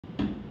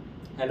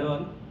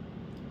Hello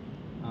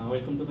all,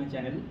 welcome to my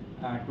channel.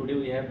 Today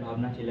we have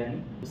Bhawna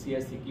Chelani. She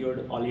has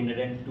secured All India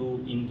Rank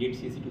 2 in GATE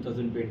CSE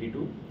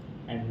 2022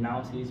 and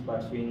now she is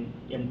pursuing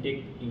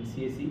MTech in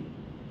CSE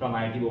from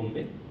IIT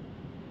Bombay,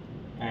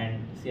 and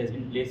she has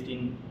been placed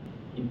in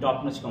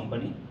top-notch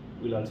company.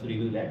 We'll also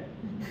reveal that.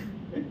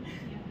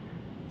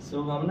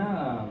 So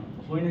Bhawna,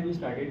 when have you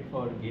started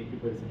for GATE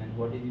preparation and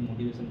what is the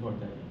motivation for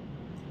that?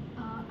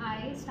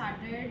 I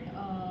started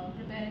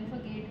preparing for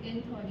GATE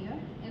in third year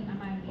in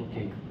IIT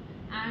Okay.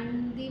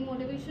 And the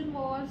motivation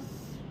was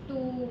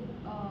to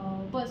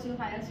pursue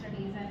higher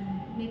studies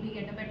and maybe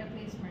get a better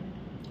placement.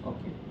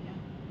 Okay.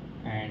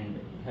 Yeah. And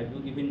have you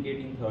given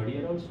GATE in third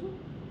year also?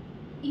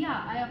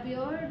 Yeah, I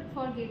appeared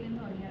for GATE in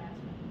third year as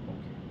well.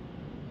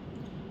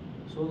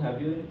 Okay. So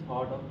have you any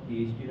thought of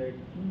PhD right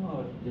now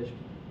or just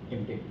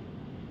MTech?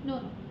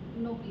 No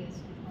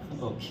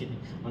PhD. Okay,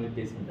 only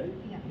placement, right?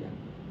 Yeah.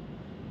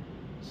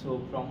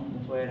 So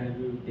from where have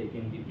you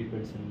taken the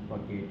preparation for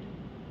GATE?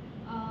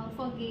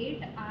 For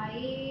GATE,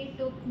 I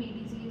took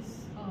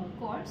MADEC's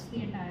course,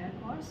 the entire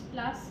course,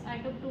 plus I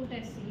took 2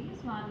 test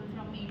series, one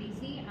from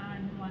MADEC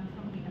and one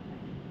from GATE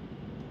Applied.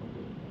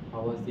 Okay.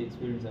 How was the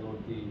experience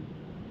about the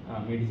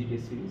MADEC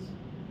test series?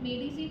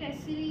 MADEC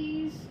test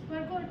series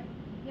were good.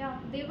 Yeah,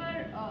 they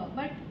were,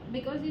 but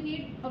because you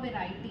need a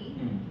variety,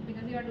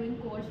 because you are doing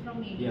course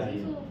from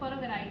MADEC, so for a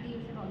variety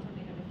you should also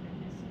take a different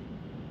test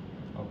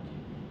series. Okay.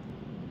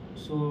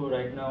 So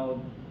right now,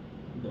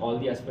 all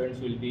the aspirants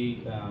will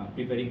be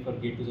preparing for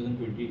GATE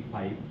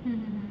 2025.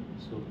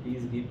 So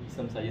please give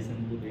some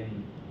suggestion to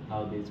them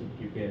how they should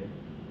prepare.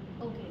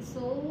 Okay,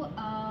 so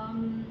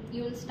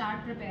you will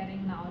start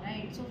preparing now,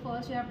 right? So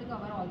first you have to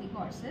cover all the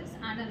courses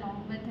and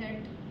along with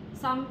it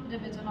some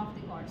revision of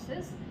the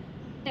courses.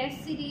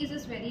 Test series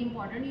is very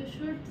important. You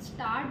should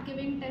start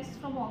giving tests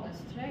from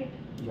August, right?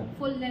 Yeah.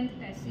 Full length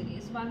test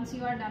series once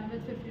you are done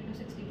with 50 to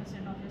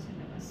 60% of your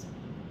syllabus.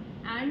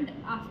 And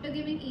after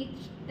giving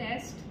each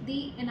test,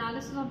 the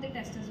analysis of the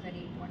test is very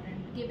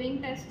important. Giving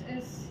test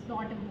is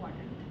not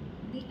important.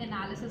 The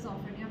analysis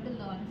of it, you have to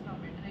learn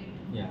from it, right?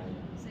 Yeah.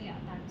 So yeah,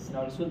 that's. And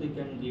also they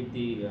can give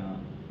the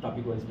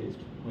topic-wise test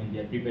when they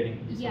are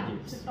preparing the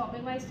subjects. So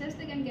topic-wise test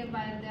they can give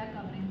while they are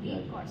covering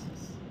the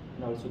courses.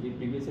 And also the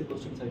previous year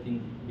questions I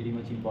think very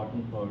much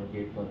important for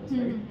GATE purpose,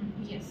 right?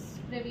 Yes,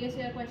 previous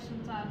year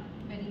questions are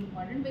very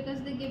important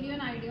because they give you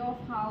an idea of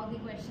how the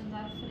questions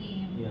are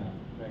framed. Yeah,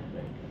 right.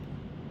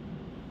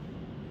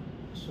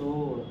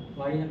 So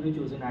why have you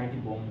chosen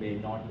IIT Bombay,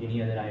 not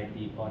any other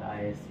IIT or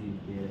IISC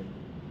there?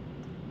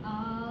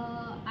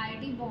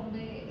 IIT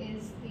Bombay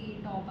is the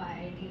top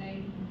IIT,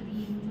 right?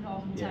 Dream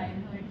from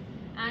childhood.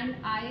 And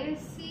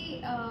IISC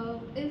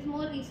is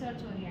more research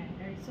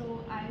oriented.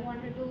 So I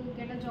wanted to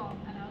get a job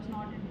and I was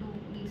not into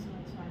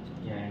research. So I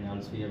chose and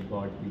also you have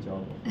got the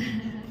job.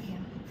 Yeah.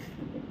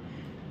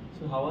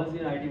 So how was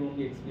your IIT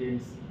Bombay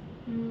experience?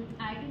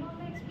 IIT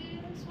Bombay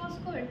experience was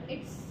good.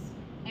 It's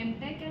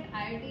MTech at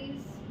IIT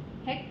is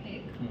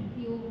hectic.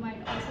 You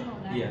might also know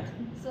that. Yeah.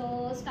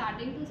 So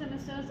starting 2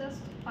 semesters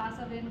just pass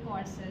away in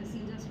courses.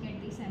 You just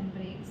get the sem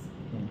breaks.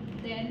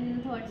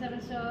 Then third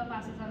semester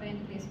passes away in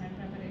placement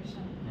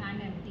preparation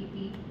and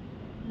MTP.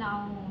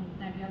 Now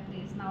that we are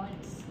placed, now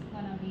it's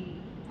gonna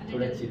be a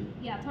little chill.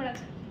 Yeah, thoda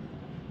chill.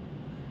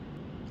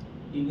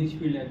 In which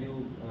field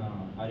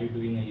are you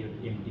doing your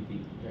MTP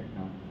right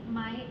now?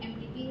 My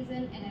MTP is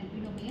in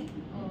NLP domain,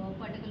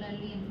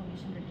 particularly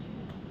information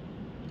retrieval.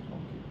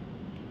 Okay.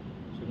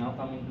 So now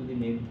coming to the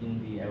main thing,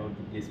 about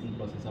the placement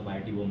process of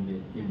IIT Bombay.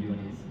 Everyone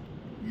is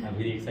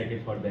very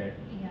excited for that.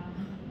 Yeah.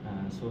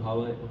 So how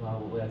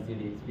was the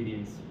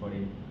experience for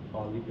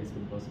all the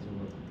placement process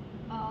over?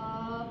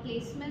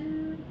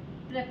 Placement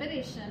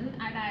preparation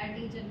at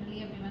IIT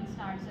generally everyone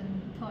starts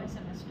in third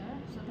semester.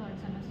 So third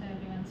semester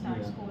everyone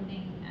starts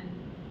coding and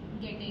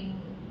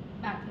getting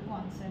back to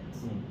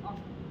concepts of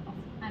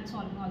and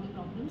solving all the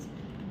problems.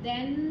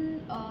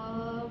 Then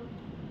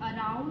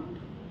around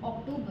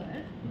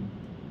October,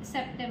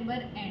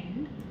 September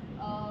end,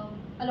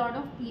 a lot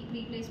of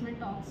pre-placement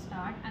talks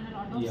start and a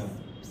lot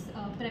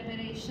of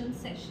preparation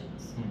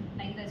sessions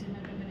like resume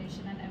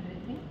preparation and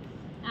everything.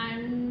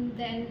 And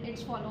then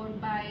it's followed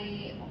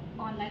by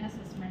online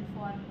assessment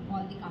for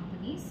all the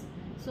companies.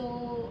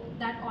 So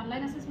that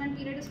online assessment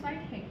period is quite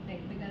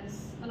hectic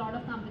because a lot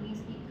of companies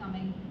keep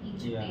coming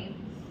each day.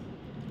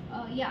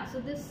 So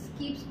this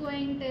keeps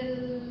going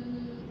till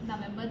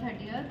November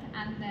 30th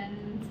and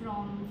then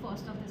from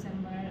 1st of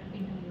December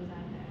interviews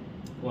are there.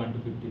 1 to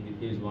 15, the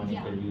phase 1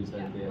 interviews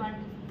are there. 1 to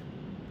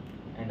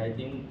 15. And I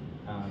think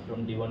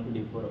from day 1 to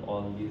day 4,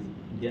 all these,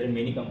 there are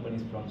many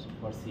companies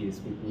for CS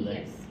people,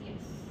 right? Yes.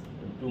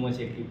 Too much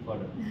hectic for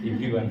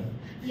everyone.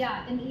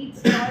 In each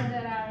slot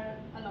there are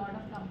a lot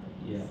of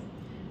companies.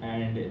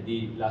 And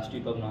the last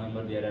week of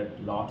November there are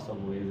lots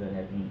of ways are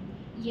happening.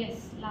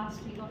 Yes,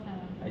 last week of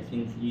November. I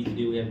think each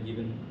day we have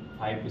given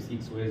 5 to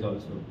 6 ways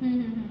also.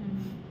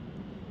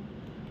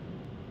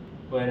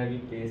 Where have you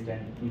placed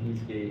and in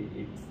which day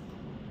it's?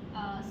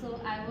 So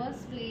I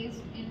was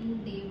placed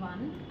in day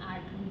 1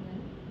 at Google.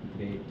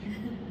 Great.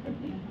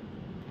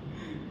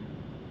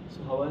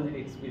 So how was your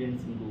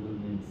experience in Google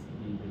means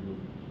the interview?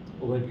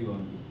 Overview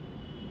only.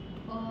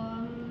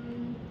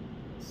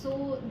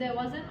 So there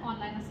was an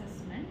online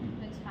assessment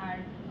which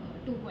had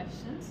 2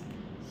 questions.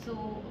 So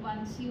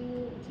once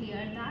you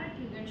clear that,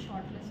 you get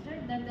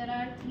shortlisted. Then there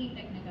are 3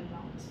 technical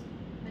rounds,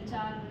 which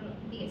are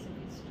DSA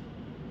based.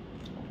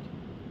 Okay.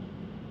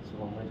 So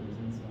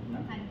congratulations,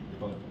 Bhawna, Thank you.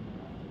 for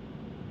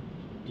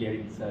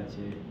clearing such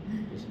a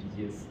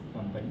prestigious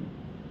company.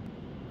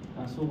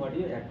 So what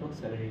your approx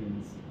salary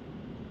means?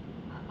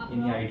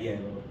 Any idea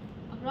about?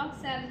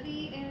 Approx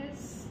salary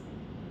is,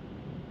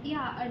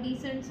 yeah, a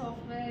decent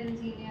software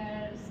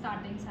engineer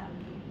starting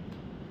salary.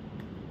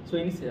 So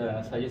any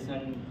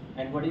suggestion,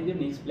 and what is your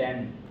next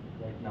plan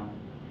right now?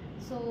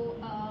 So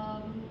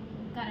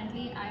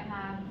currently I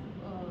have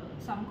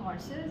some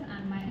courses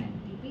and my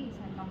MTP,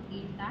 so I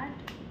complete that,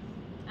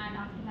 and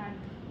after that,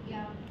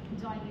 yeah,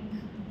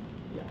 joining.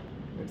 Yeah,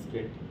 that's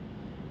great.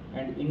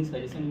 And any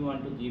suggestion you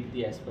want to give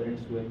the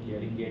aspirants who are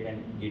clearing it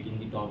and getting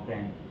the top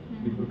rank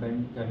before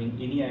coming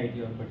any IIT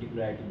or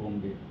particular IIT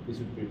Bombay, we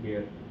should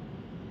prepare?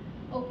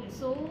 Okay,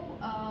 so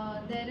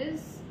there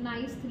is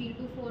nice 3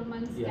 to 4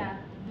 months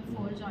gap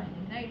before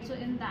joining, right? So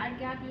in that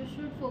gap, you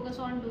should focus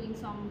on doing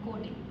some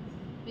coding,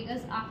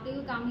 because after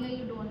you come here,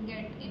 you don't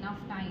get enough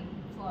time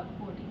for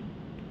coding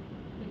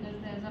because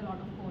there's a lot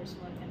of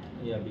coursework and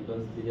everything. Yeah,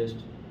 because they just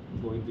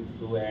go with the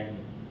flow and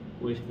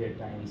waste their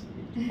times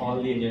with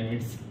all the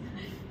enjoyments.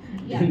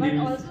 Yeah, but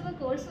also the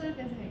coursework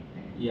is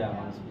hectic. Yeah,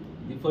 also.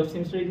 The first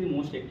semester is the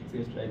most hectic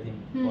semester, I think,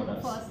 for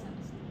us. First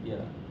semester.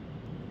 Yeah.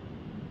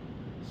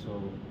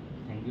 So,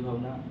 thank you,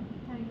 Bhawna,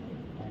 Thank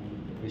you.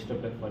 and best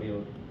of luck for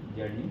your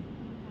journey.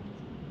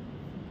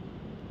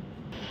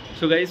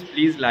 So guys,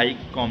 please like,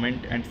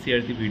 comment and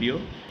share the video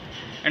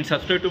and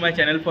subscribe to my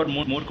channel for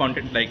more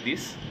content like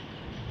this.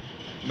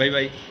 Bye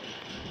bye.